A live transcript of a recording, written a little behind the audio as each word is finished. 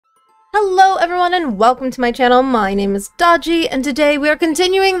Hello everyone and welcome to my channel. My name is Dodgy and today we are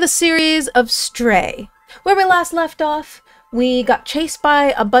continuing the series of Stray. Where we last left off, we got chased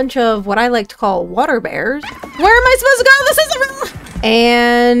by a bunch of what I like to call water bears. Where am I supposed to go? This isn't real!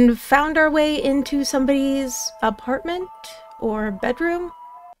 And found our way into somebody's apartment or bedroom.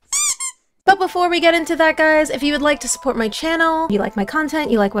 But before we get into that, guys, if you would like to support my channel, you like my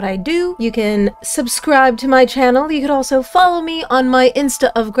content, you like what I do, you can subscribe to my channel. You could also follow me on my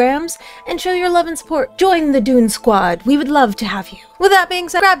Insta-of-grams and show your love and support. Join the Dune Squad. We would love to have you. With that being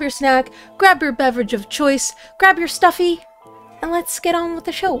said, grab your snack, grab your beverage of choice, grab your stuffy, and let's get on with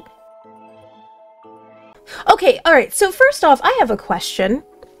the show. Okay, alright, so first off, I have a question.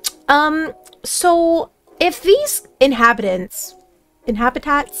 So if these inhabitants...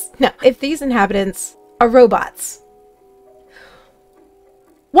 if these inhabitants are robots,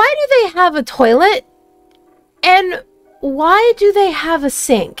 why do they have a toilet? And why do they have a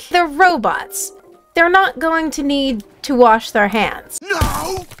sink? They're robots. They're not going to need to wash their hands.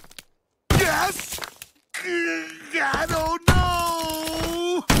 No! Yes! I don't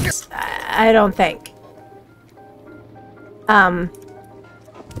know! I don't think.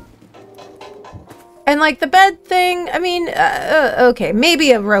 And like the bed thing, I mean, okay,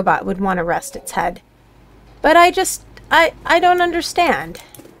 maybe a robot would want to rest its head. But I don't understand.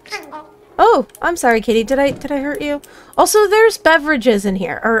 Oh, I'm sorry, kitty. Did I hurt you? Also, there's beverages in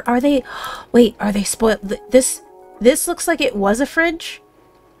here. Or are they, wait, are they spoiled? This looks like it was a fridge,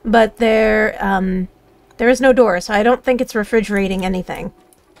 but there is no door, so I don't think it's refrigerating anything.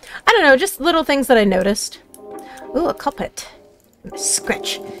 I don't know, just little things that I noticed. Ooh, a carpet.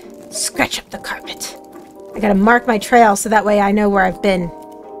 Scratch up the carpet. I gotta mark my trail so that way I know where I've been.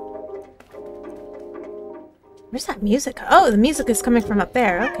 Where's that music? Oh, the music is coming from up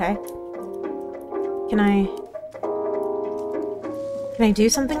there. Okay. Can I do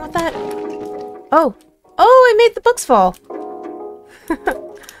something with that? Oh. Oh, I made the books fall.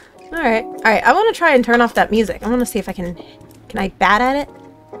 Alright. Alright, I want to try and turn off that music. I want to see if I can... Can I bat at it?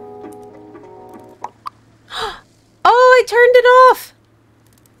 Oh, I turned it off!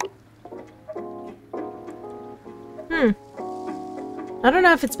 I don't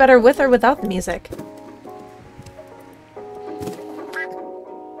know if it's better with or without the music.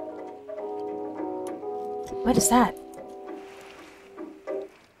 What is that?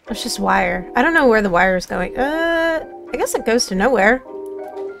 It's just wire. I don't know where the wire is going. I guess it goes to nowhere.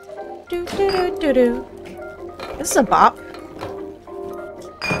 Do do do do do. This is a bop.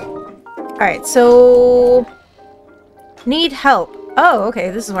 Alright, so... Need help. Oh, okay,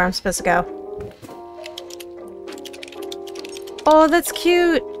 this is where I'm supposed to go. Oh, that's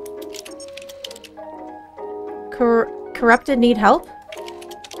cute. Corrupted need help?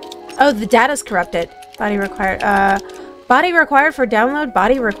 Oh, the data's corrupted. Body required. Body required for download.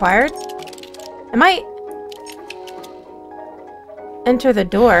 Body required. Am I... Enter the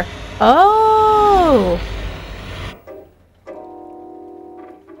door. Oh!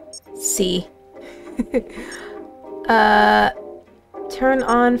 C. Turn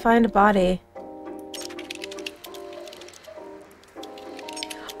on, find a body.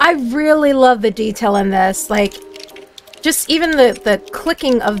 I really love the detail in this, like, just even the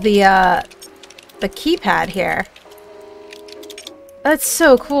clicking of the keypad here. That's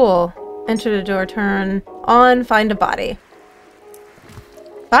so cool. Enter the door, turn on, find a body.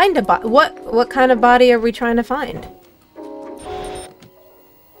 Find a body? What kind of body are we trying to find?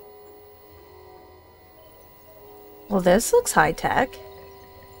 Well, this looks high-tech.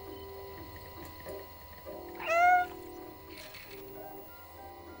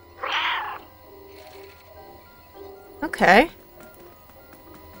 Okay.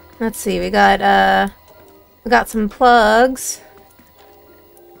 Let's see, we got some plugs.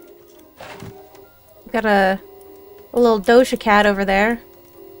 We got a little Doja Cat over there.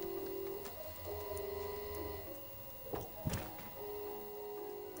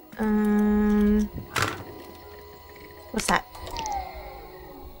 What's that?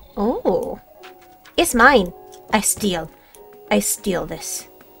 Oh. It's mine. I steal this.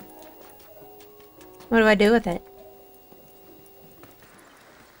 What do I do with it?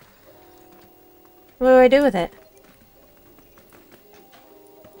 What do I do with it?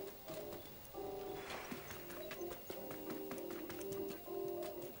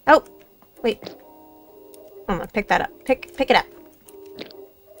 Oh! Wait. I'm gonna pick that up. Pick it up.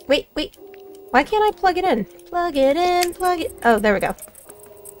 Wait. Why can't I plug it in? Plug it in, plug it... Oh, there we go.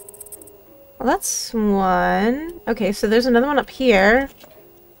 Well, that's one. Okay, so there's another one up here.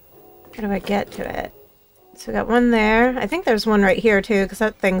 How do I get to it? So we got one there. I think there's one right here, too, because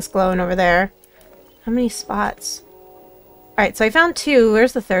that thing's glowing over there. How many spots? Alright, so I found 2.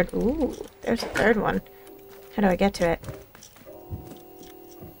 Where's the third? Ooh, there's a third one. How do I get to it?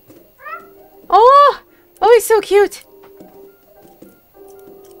 Oh! Oh, he's so cute!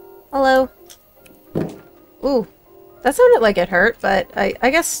 Hello. Ooh. That sounded like it hurt, but I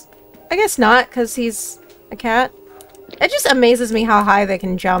guess not, because he's a cat. It just amazes me how high they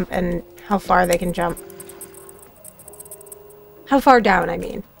can jump and how far they can jump. How far down, I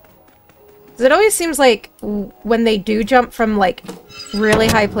mean. Because it always seems like when they do jump from, like, really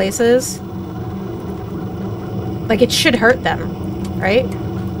high places, like, it should hurt them, right?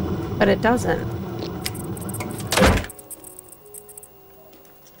 But it doesn't.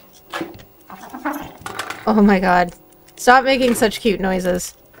 Oh my god. Stop making such cute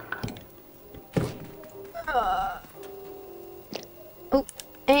noises. Oh,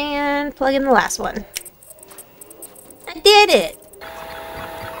 and plug in the last one. I did it!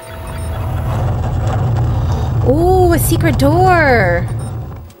 Ooh, a secret door!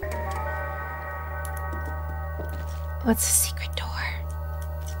 What's a secret door?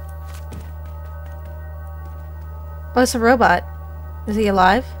 Oh, it's a robot. Is he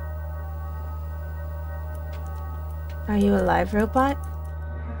alive? Are you alive, robot?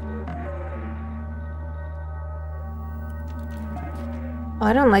 Oh,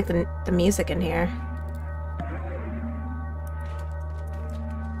 I don't like the music in here.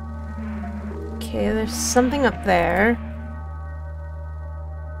 Okay, there's something up there.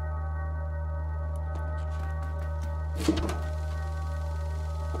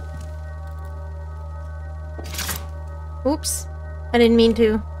 Oops. I didn't mean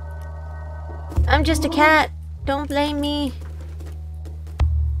to. I'm just a cat. Don't blame me.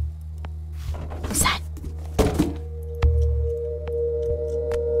 What's that?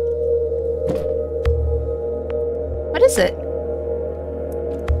 What is it?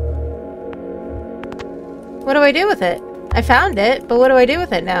 What do I do with it? I found it, but what do I do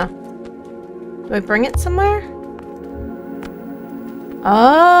with it now? Do I bring it somewhere?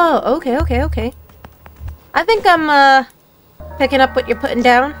 Oh, okay. I think I'm, picking up what you're putting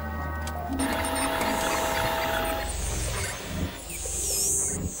down.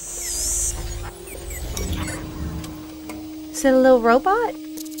 Is it a little robot?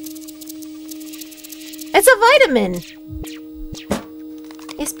 It's a vitamin!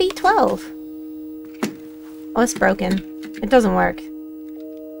 It's B12. Oh, it's broken. It doesn't work.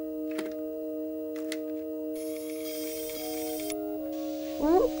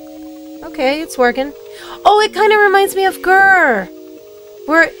 Ooh. Okay, it's working. Oh, it kind of reminds me of Grr!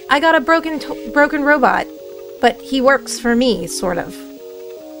 Where I got a broken robot, but he works for me, sort of.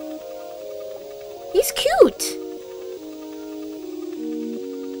 He's cute!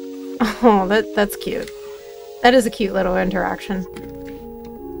 Oh, that's cute. That is a cute little interaction.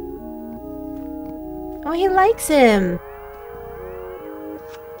 Oh, he likes him!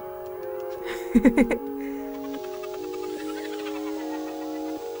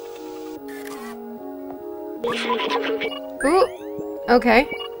 Ooh, okay.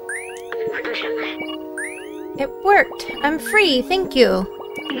 It worked! I'm free, thank you!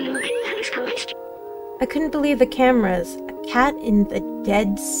 I couldn't believe the cameras. A cat in the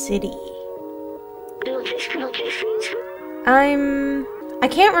dead city. I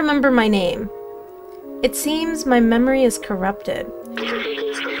can't remember my name. It seems my memory is corrupted.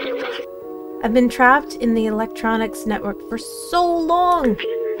 I've been trapped in the electronics network for so long.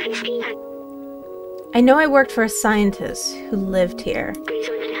 I know I worked for a scientist who lived here.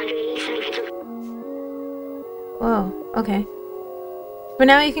 Whoa, okay. For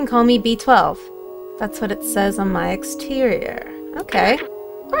now you can call me B12. That's what it says on my exterior. Okay.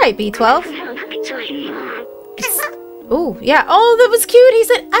 Alright, B12. Ooh, yeah. Oh, that was cute! He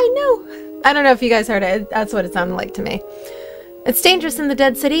said, I know! I don't know if you guys heard it. That's what it sounded like to me. It's dangerous in the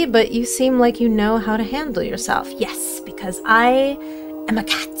dead city, but you seem like you know how to handle yourself. Yes, because I am a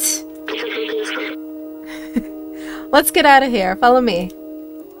cat. Let's get out of here. Follow me.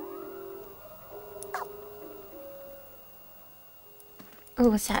 Oh,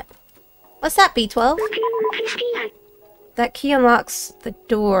 what's that? What's that, B12? That key unlocks the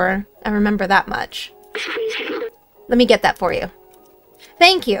door. I remember that much. Let me get that for you.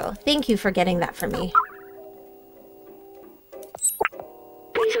 Thank you. Thank you for getting that for me.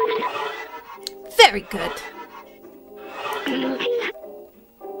 Very good.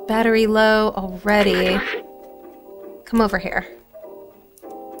 Battery low already. Come over here.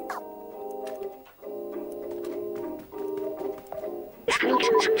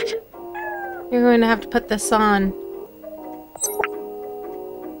 You're going to have to put this on.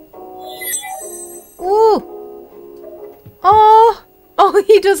 Ooh! Oh! Oh,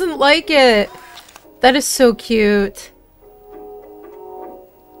 he doesn't like it! That is so cute.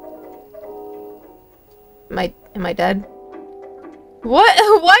 Am I dead?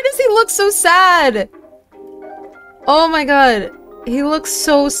 What? Why does he look so sad? Oh my god. He looks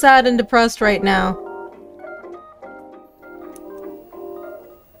so sad and depressed right now.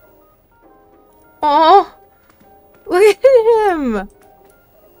 Oh, look at him.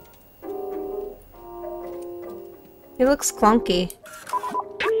 He looks clunky.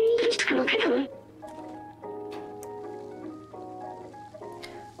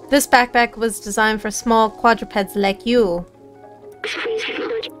 This backpack was designed for small quadrupeds like you.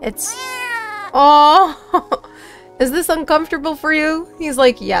 It's... Oh! Is this uncomfortable for you? He's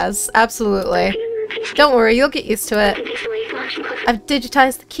like, yes, absolutely. Don't worry, you'll get used to it. I've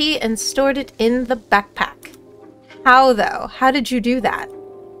digitized the key and stored it in the backpack. How, though? How did you do that?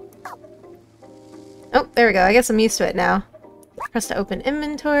 Oh, there we go. I guess I'm used to it now. Press to open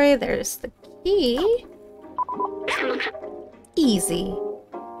inventory. There's the key. Easy.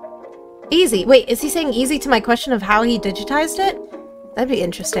 Easy. Wait, is he saying easy to my question of how he digitized it? That'd be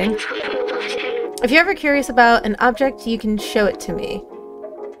interesting. If you're ever curious about an object, you can show it to me.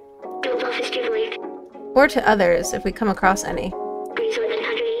 Or to others, if we come across any.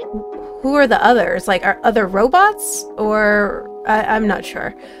 Who are the others? Like, are other robots? Or... I'm not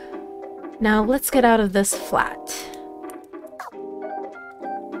sure. Now, let's get out of this flat.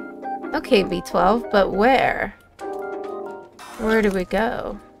 Okay, B12, but where? Where do we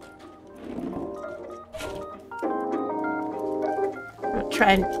go? I'm gonna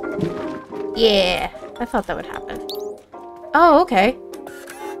try and... Yeah, I thought that would happen. Oh, okay.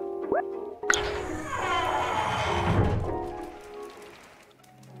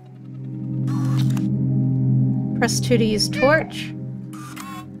 Press 2 to use torch.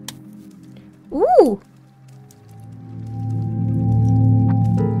 Ooh!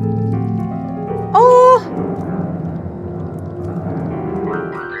 Oh!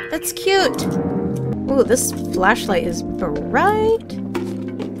 That's cute! Ooh, this flashlight is bright.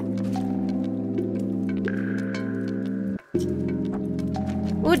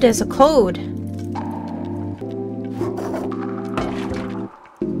 Ooh, there's a code.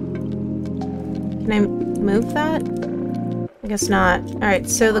 Can I move that? I guess not. Alright,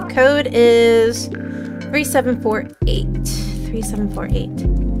 so the code is 3748.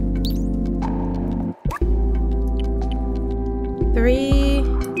 3748. 3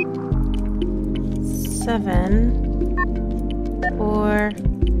 7 4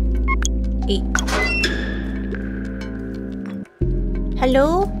 8.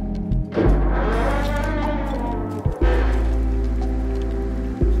 Hello?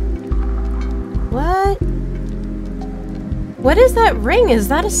 What? What is that ring? Is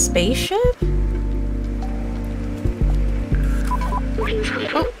that a spaceship?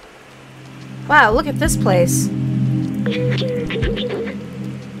 Oh. Wow, look at this place.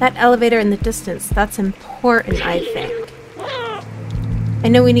 That elevator in the distance, that's important, I think. I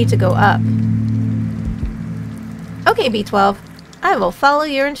know we need to go up. Okay, B12. I will follow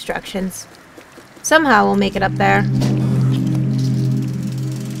your instructions. Somehow we'll make it up there.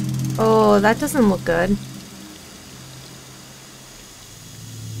 Oh, that doesn't look good.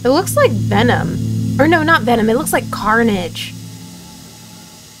 It looks like Venom. Or no, not Venom. It looks like Carnage.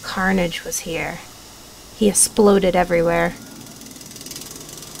 Carnage was here. He exploded everywhere.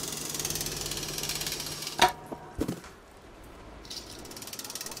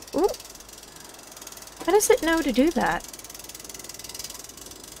 Ooh. How does it know to do that?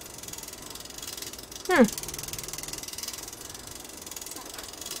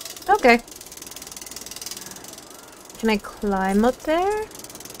 Okay. Can I climb up there?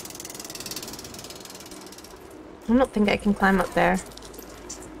 I don't think I can climb up there.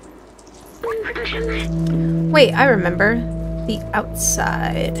 Wait, I remember. The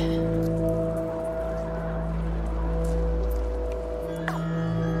outside.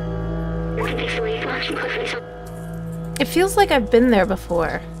 It feels like I've been there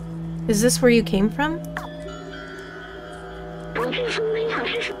before. Is this where you came from?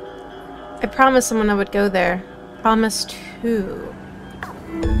 I promised someone I would go there. Promised who?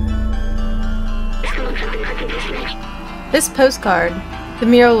 This postcard. The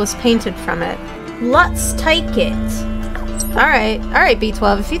mural was painted from it. Let's take it. Alright,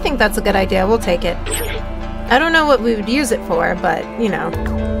 B12. If you think that's a good idea, we'll take it. I don't know what we would use it for, but, you know.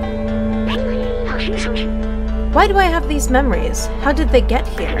 Why do I have these memories? How did they get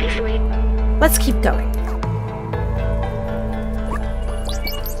here? Let's keep going.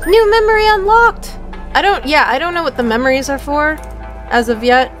 New memory unlocked! I don't know what the memories are for as of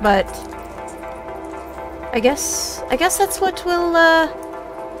yet, but I guess that's what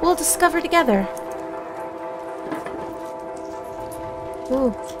we'll discover together.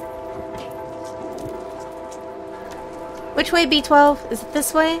 Ooh. Which way, B12? Is it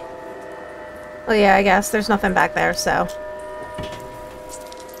this way? Oh yeah, I guess. There's nothing back there, so...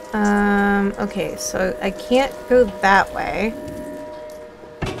 okay, so I can't go that way.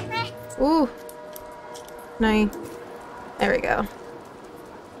 Ooh. No. There we go.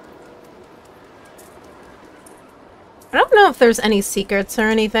 I don't know if there's any secrets or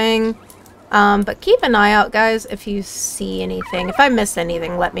anything, but keep an eye out, guys, if you see anything. If I missed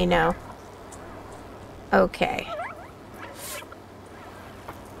anything, let me know. Okay.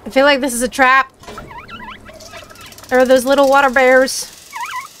 I feel like this is a trap. There are those little water bears.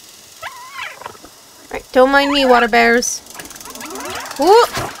 Alright, don't mind me, water bears. Ooh!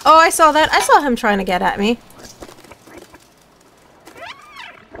 Oh, I saw that. I saw him trying to get at me.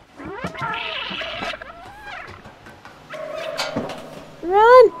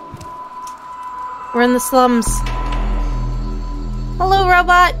 Run! We're in the slums. Hello,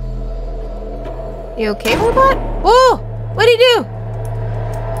 robot. You okay, robot? Whoa! What'd he do?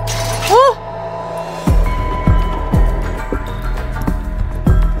 Oh!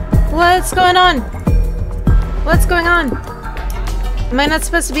 What's going on? What's going on? Am I not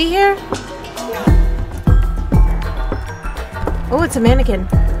supposed to be here? Oh, it's a mannequin.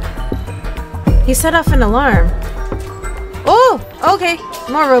 He set off an alarm. Oh, okay.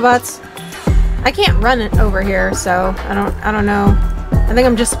 More robots. I can't run it over here, so I don't know. I think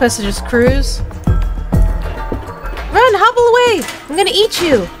I'm just supposed to just cruise. Run, hobble away! I'm gonna eat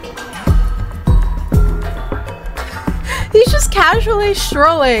you! He's just casually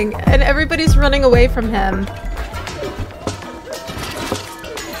strolling, and everybody's running away from him.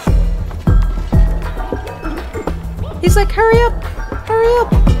 He's like, hurry up! Hurry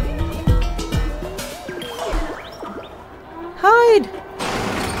up! Hide!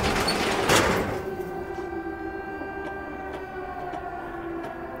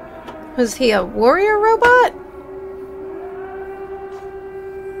 Was he a warrior robot?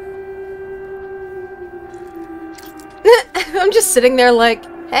 I'm just sitting there like,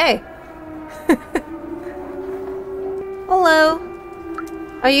 hey. Hello.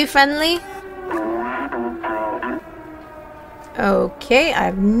 Are you friendly? Okay, I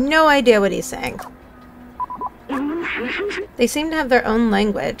have no idea what he's saying. They seem to have their own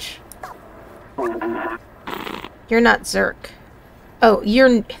language. You're not Zerk. Oh,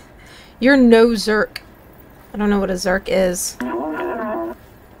 you're no Zerk. I don't know what a Zerk is.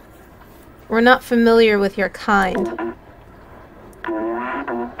 We're not familiar with your kind.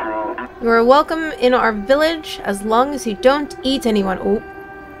 You are welcome in our village as long as you don't eat anyone. Oh,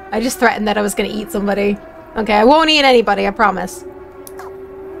 I just threatened that I was going to eat somebody. Okay, I won't eat anybody, I promise.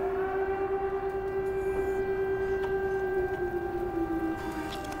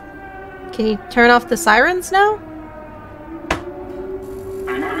 Can you turn off the sirens now?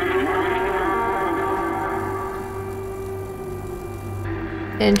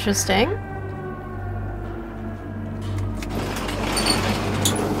 Interesting.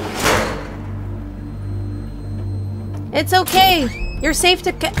 It's okay. You're safe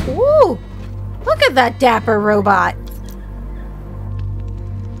to Woo! Look at that dapper robot.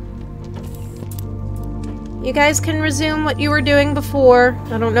 You guys can resume what you were doing before.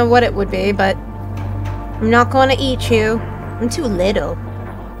 I don't know what it would be, but I'm not going to eat you. I'm too little.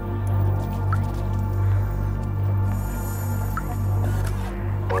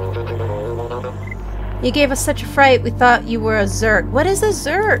 You gave us such a fright, we thought you were a Zerk. What is a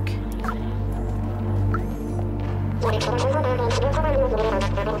Zerk?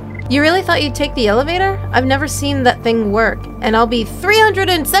 You really thought you'd take the elevator? I've never seen that thing work. And I'll be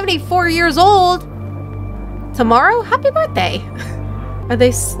 374 years old! Tomorrow? Happy birthday! Are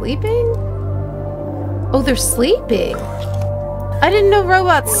they sleeping? Oh, they're sleeping! I didn't know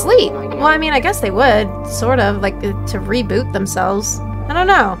robots sleep. Well, I mean, I guess they would. Sort of, like, to reboot themselves. I don't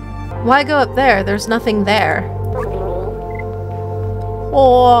know. Why go up there? There's nothing there.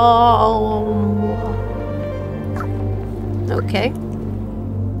 Oh. Okay.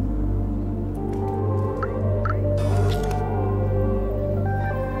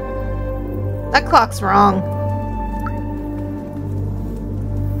 That clock's wrong.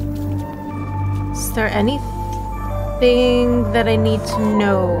 Is there anything that I need to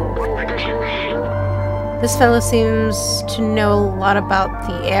know? This fellow seems to know a lot about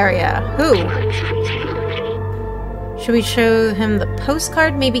the area. Who? Should we show him the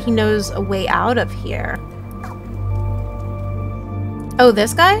postcard? Maybe he knows a way out of here. Oh,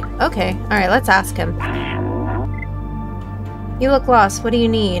 this guy? Okay. Alright, let's ask him. You look lost. What do you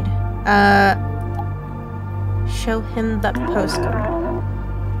need? Show him the postcard.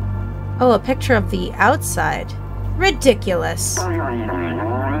 Oh, a picture of the outside. Ridiculous.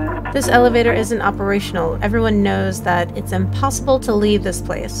 This elevator isn't operational. Everyone knows that it's impossible to leave this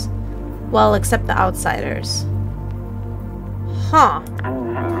place. Well, except the outsiders. Huh.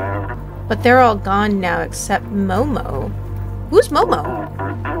 But they're all gone now except Momo. Who's Momo?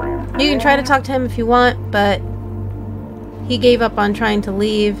 You can try to talk to him if you want, but he gave up on trying to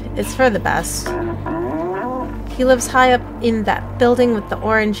leave. It's for the best. He lives high up in that building with the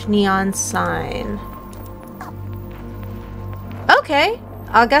orange neon sign. Okay.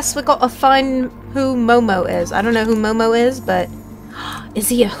 I guess we gotta find who Momo is. I don't know who Momo is, but... Is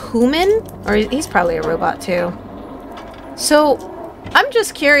he a human? Or he's probably a robot, too. So, I'm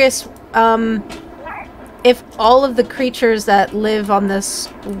just curious, if all of the creatures that live on this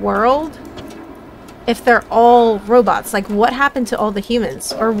world, if they're all robots. Like, what happened to all the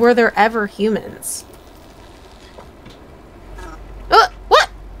humans? Or were there ever humans? What? What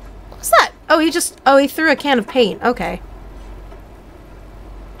was that? Oh, he threw a can of paint. Okay.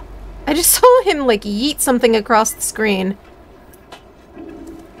 I just saw him, like, yeet something across the screen.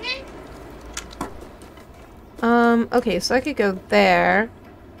 Okay, so I could go there.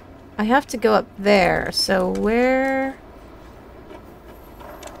 I have to go up there, so where...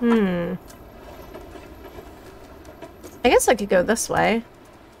 I guess I could go this way.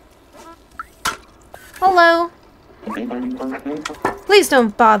 Hello! Please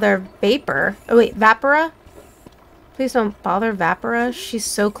don't bother Vapor. Oh wait, Vapora? Please don't bother Vapora. She's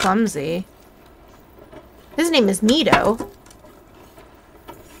so clumsy. His name is Nito.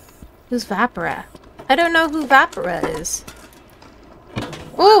 Who's Vapora? I don't know who Vapora is.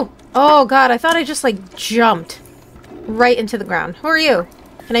 Ooh! Oh god, I thought I just like jumped right into the ground. Who are you?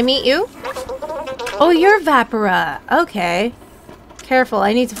 Can I meet you? Oh, you're Vapora. Okay. Careful,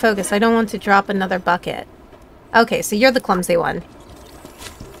 I need to focus. I don't want to drop another bucket. Okay, so you're the clumsy one.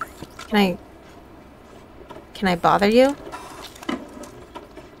 Can I bother you?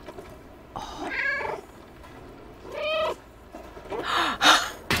 Oh.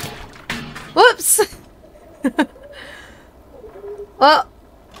 Whoops! Well.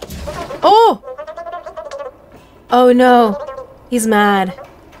 Oh! Oh no. He's mad.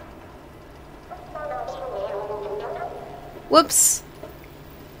 Whoops.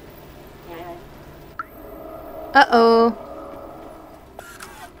 Uh-oh.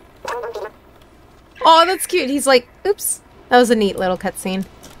 Oh, that's cute. He's like, oops. That was a neat little cutscene.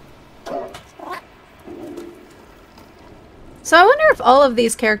 So I wonder if all of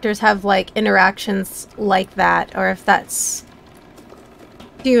these characters have, like, interactions like that, or if that's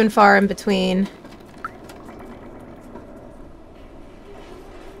few and far in between.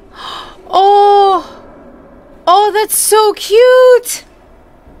 Oh! Oh, that's so cute!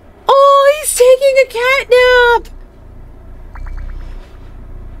 Oh, he's taking a cat nap!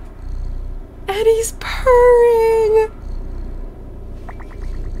 And he's purring!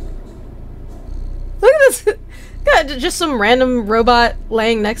 Look at this! Got just some random robot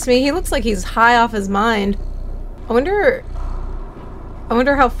laying next to me. He looks like he's high off his mind. I wonder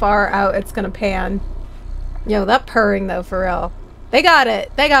how far out it's gonna pan. Yo, that purring though, for real. They got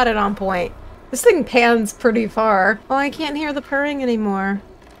it. They got it on point. This thing pans pretty far. Oh, I can't hear the purring anymore.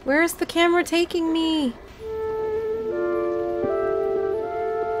 Where is the camera taking me?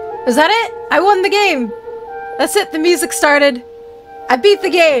 Is that it? I won the game. That's it. The music started. I beat the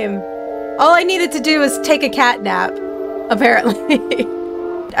game. All I needed to do was take a cat nap, apparently.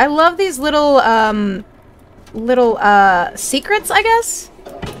 I love these little secrets, I guess.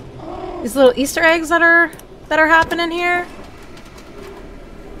 These little Easter eggs that are happening here.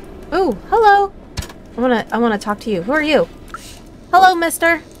 Ooh, hello. I wanna talk to you. Who are you? Hello,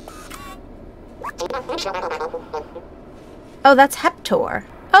 mister. Oh, that's Heptor.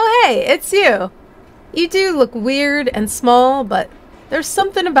 Oh, hey, it's you. You do look weird and small, but there's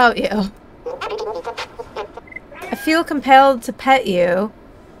something about you. I feel compelled to pet you,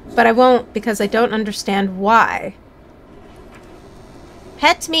 but I won't because I don't understand why.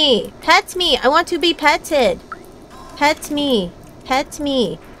 Pet me! Pet me! I want to be petted! Pet me! Pet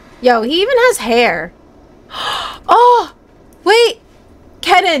me! Yo, he even has hair. Oh! Wait!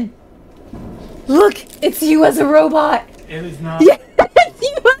 Kenan! Look! It's you as a robot! It is not. Yes!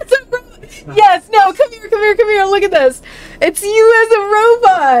 You as a robot! Yes! No! Come here! Come here! Come here! Look at this! It's you as a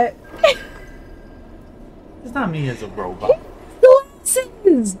robot! It's not me as a robot.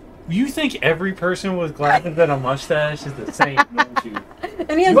 Glasses! You think every person with glasses and a mustache is the same, don't you?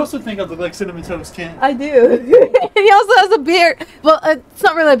 And he has, You also think I look like Cinnamon Toast Ken? I do. And he also has a beard. Well, it's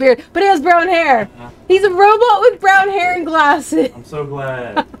not really a beard, but he has brown hair. He's a robot with brown hair and glasses. I'm so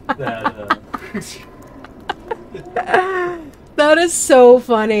glad that... That is so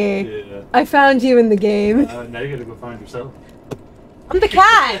funny. yeah. I found you in the game. Now you gotta go find yourself. I'm the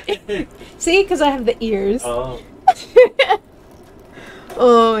cat! See? Because I have the ears. Oh.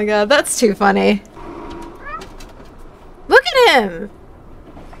 Oh my god, that's too funny. Look at him!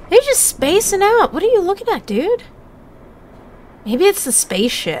 He's just spacing out. What are you looking at, dude? Maybe it's the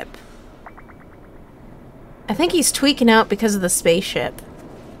spaceship. I think he's tweaking out because of the spaceship.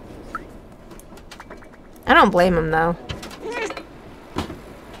 I don't blame him, though.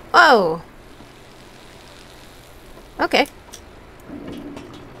 Whoa! Okay.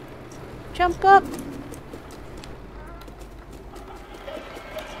 Jump up.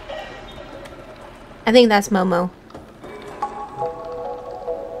 I think that's Momo.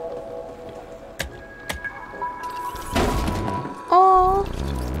 Oh.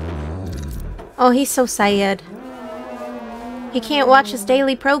 Oh, he's so sad. He can't watch his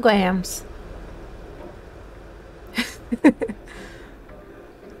daily programs.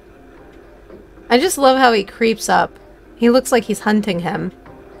 I just love how he creeps up. He looks like he's hunting him.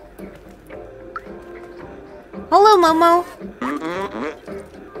 Hello, Momo.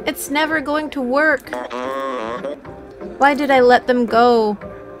 It's never going to work. Why did I let them go?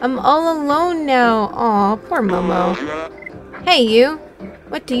 I'm all alone now. Aw, poor Momo. Hey, you.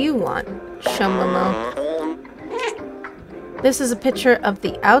 What do you want? Show Momo. This is a picture of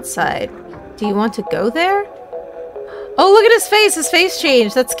the outside. Do you want to go there? Oh, look at his face! His face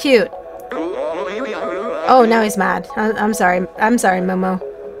changed! That's cute. Oh, now he's mad. I'm sorry. I'm sorry, Momo.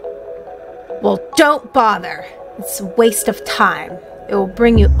 Well, don't bother. It's a waste of time. It will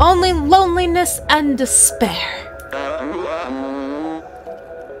bring you only loneliness and despair.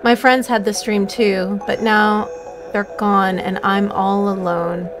 My friends had this dream too, but now they're gone and I'm all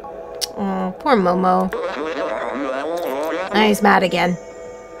alone. Oh, poor Momo. Now he's mad again.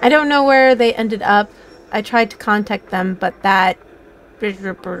 I don't know where they ended up. I tried to contact them, but that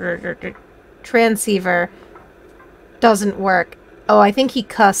transceiver doesn't work. Oh, I think he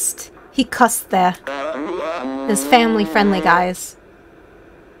cussed. He cussed there. His family-friendly guys.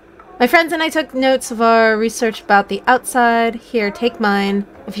 My friends and I took notes of our research about the outside. Here, take mine.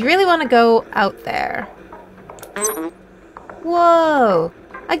 If you really want to go out there. Whoa!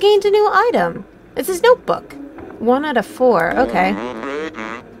 I gained a new item. It's his notebook. 1 out of 4. Okay.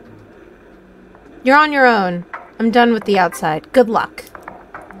 You're on your own. I'm done with the outside. Good luck.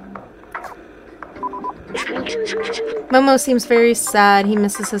 Momo seems very sad. He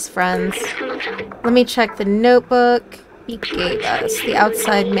misses his friends. Let me check the notebook he gave us. The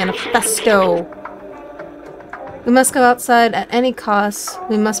outside manifesto. We must go outside at any cost.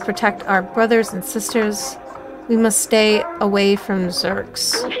 We must protect our brothers and sisters. We must stay away from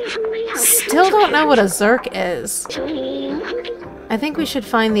Zerks. Still don't know what a Zerk is. I think we should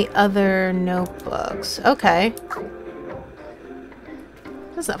find the other notebooks. Okay.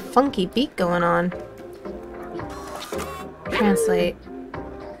 There's a funky beat going on. Translate.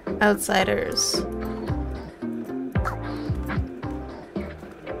 Outsiders.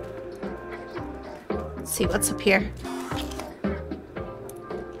 Let's see what's up here.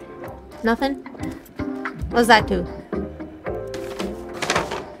 Nothing? What does that do?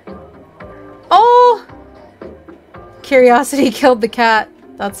 Oh! Curiosity killed the cat.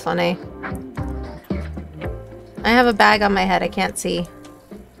 That's funny. I have a bag on my head. I can't see.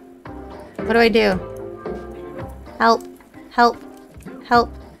 What do I do? Help. Help.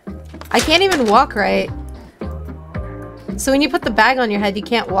 Help. I can't even walk right. So when you put the bag on your head, you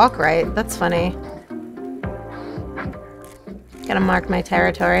can't walk right. That's funny. Gotta mark my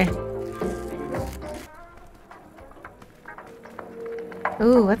territory.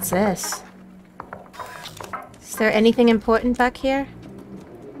 Ooh, what's this? Is there anything important back here?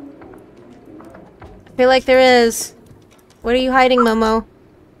 I feel like there is. What are you hiding, Momo?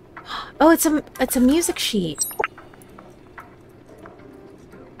 Oh, it's a music sheet.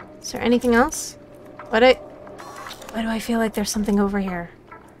 Is there anything else? Why do I feel like there's something over here?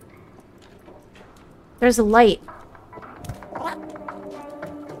 There's a light.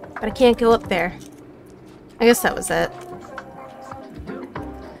 But I can't go up there. I guess that was it.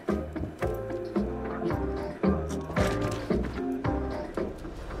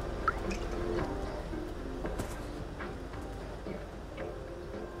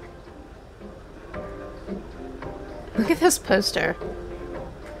 Look at this poster.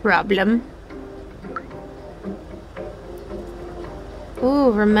 Problem.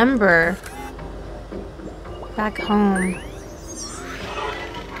 Ooh, remember. Back home.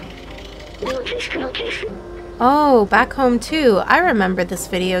 Oh, back home too. I remember this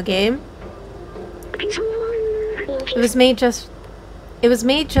video game. It was made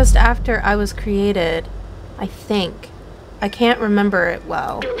just after I was created, I think. I can't remember it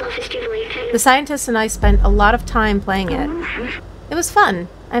well. The scientists and I spent a lot of time playing it. It was fun.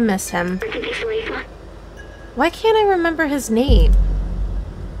 I miss him. Why can't I remember his name?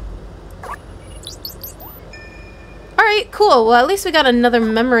 Alright, cool. Well, at least we got another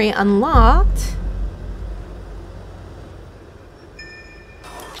memory unlocked.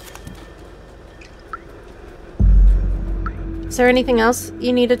 Is there anything else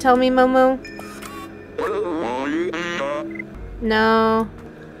you need to tell me, Momo? No.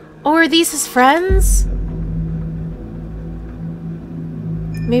 Oh, are these his friends?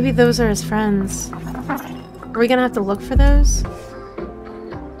 Maybe those are his friends. Are we gonna have to look for those?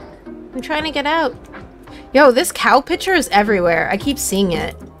 I'm trying to get out. Yo, this cow picture is everywhere. I keep seeing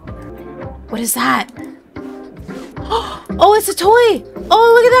it. What is that? Oh, it's a toy!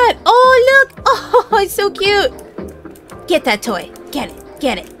 Oh, look at that! Oh, look! Oh, it's so cute! Get that toy. Get it.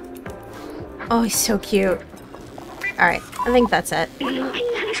 Get it. Oh, he's so cute. Alright, I think that's it.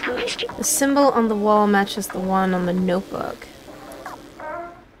 The symbol on the wall matches the one on the notebook.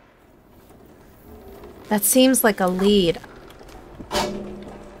 That seems like a lead.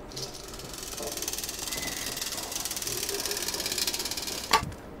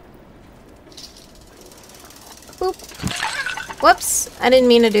 Boop. Whoops, I didn't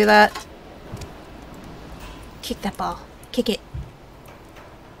mean to do that. Kick that ball. Kick it.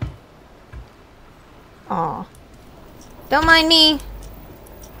 Aw. Don't mind me.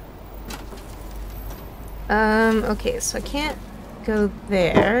 Okay, so I can't go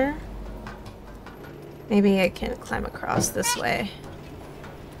there. Maybe I can climb across this way.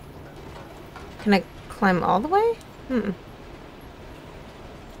 Can I climb all the way?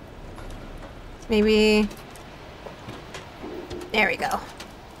 Maybe... There we go.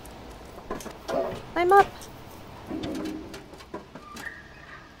 Climb up.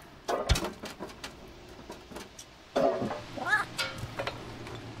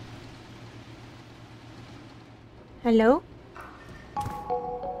 Hello?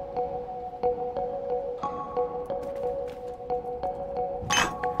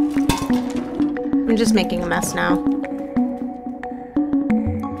 I'm just making a mess now.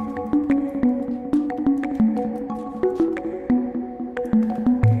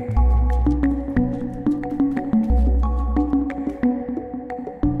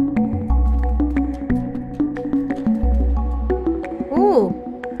 Ooh.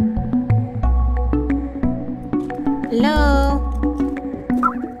 Hello?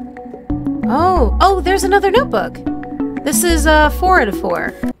 Oh, there's another notebook. This is 4 out of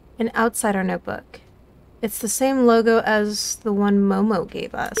 4. An outsider notebook. It's the same logo as the one Momo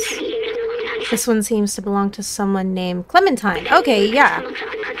gave us. This one seems to belong to someone named Clementine. Okay, yeah.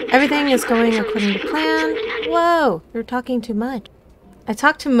 Everything is going according to plan. Whoa, you're talking too much. I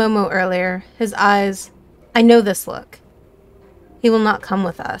talked to Momo earlier. His eyes... I know this look. He will not come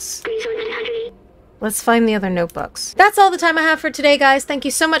with us. Let's find the other notebooks. That's all the time I have for today, guys. Thank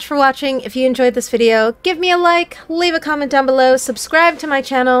you so much for watching. If you enjoyed this video, give me a like, leave a comment down below, subscribe to my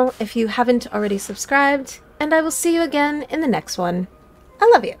channel if you haven't already subscribed, and I will see you again in the next one.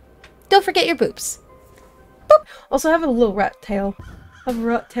 I love you. Don't forget your boops. Boop. Also, I have a little rat tail. I have a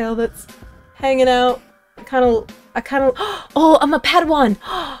rat tail that's hanging out. I kind of, oh, I'm a Padawan.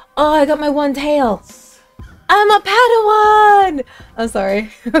 Oh, I got my one tail. I'm a Padawan! I'm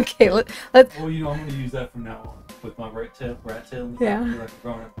sorry. Okay, let's... Well, you know, I'm gonna use that from now on. With my rat tail in the yeah. back, like a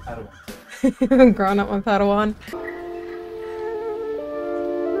grown-up Padawan tail. I'm growing up my Padawan.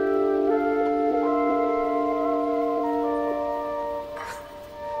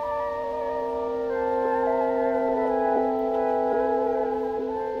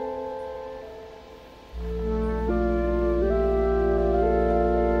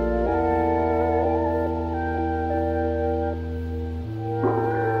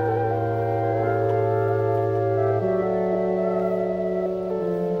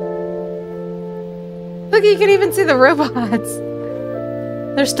 Look, you can even see the robots.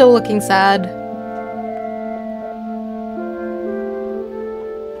 They're still looking sad.